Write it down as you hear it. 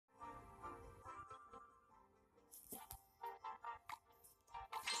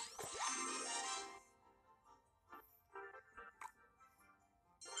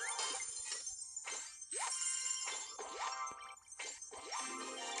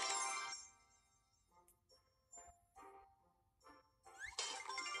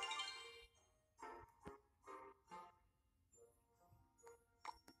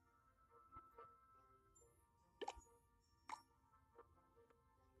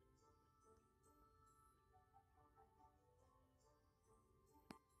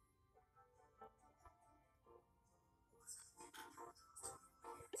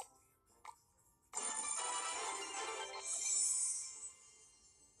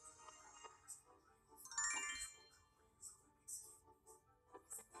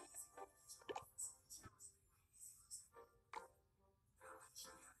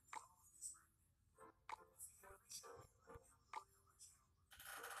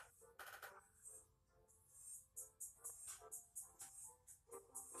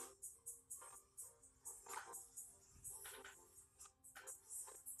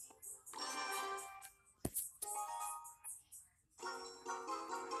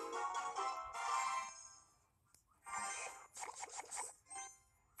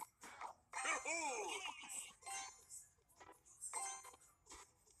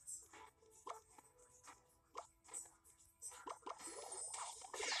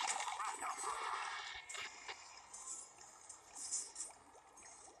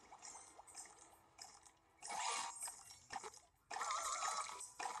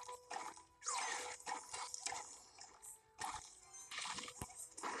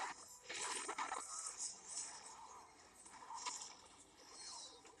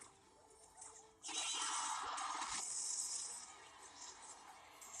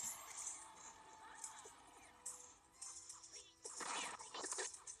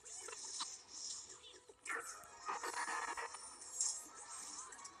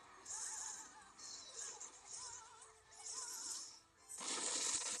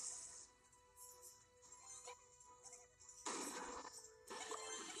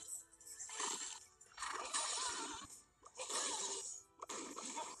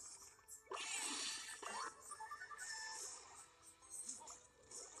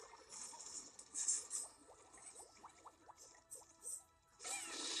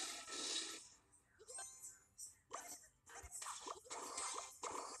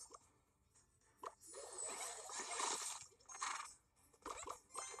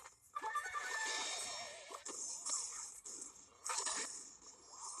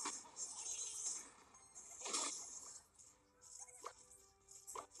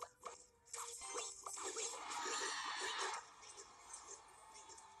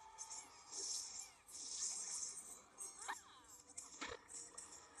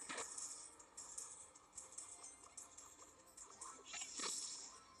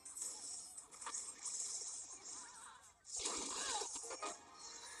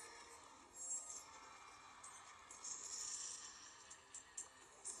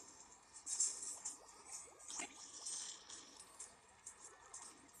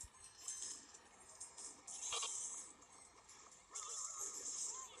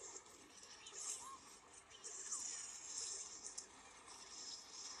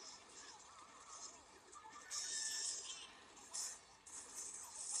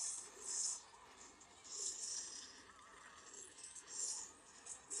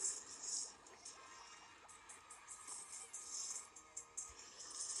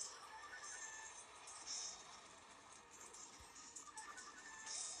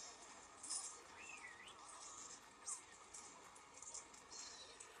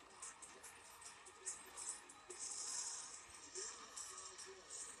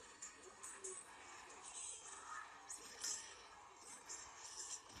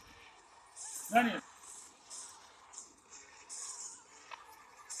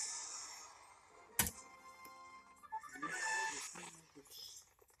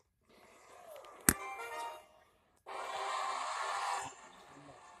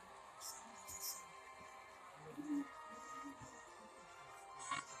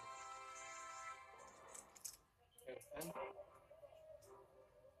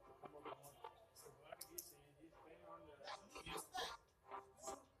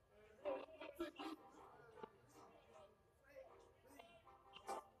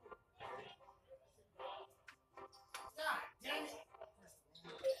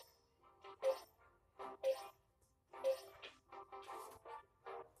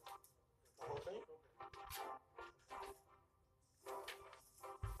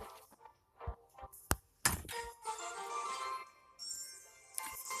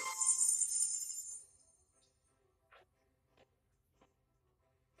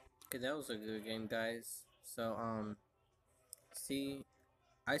Okay, that was a good game, guys. So, see,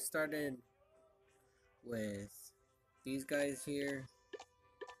 I started with these guys here,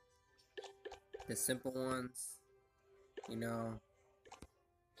 the simple ones, you know.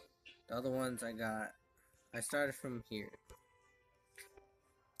 The other ones I started from here.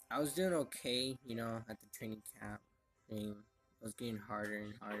 I was doing okay, you know, at the training camp. I mean, it was getting harder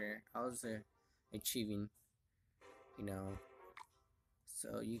and harder. I was achieving, you know.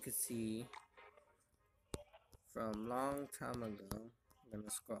 So you can see from long time ago, I'm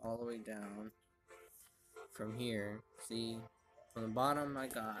gonna scroll all the way down from here. See, from the bottom I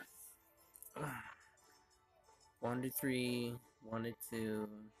got 1 to 3, 1 to 2.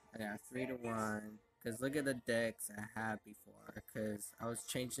 I got 3 to 1. Cause look at the decks I had before. Cause I was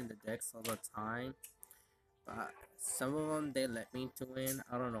changing the decks all the time. But some of them they let me to win.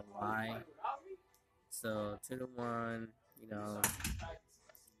 I don't know why. So 2 to 1. You know,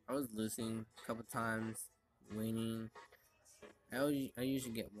 I was losing a couple times, winning. I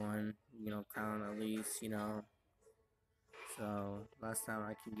usually get one. You know, crown at least. You know. So last time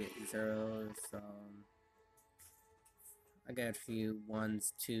I can get zeros. I got a few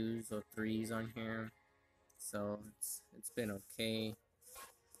ones, twos, or threes on here, so it's been okay.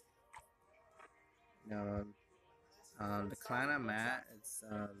 You know, the clan I'm at, it's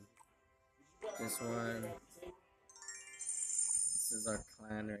this one. This is our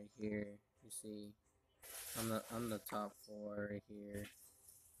clan right here. You see, I'm the top 4 right here.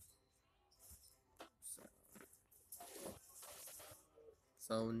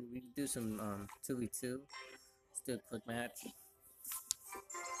 So we do some 2v2. Let's do a quick match.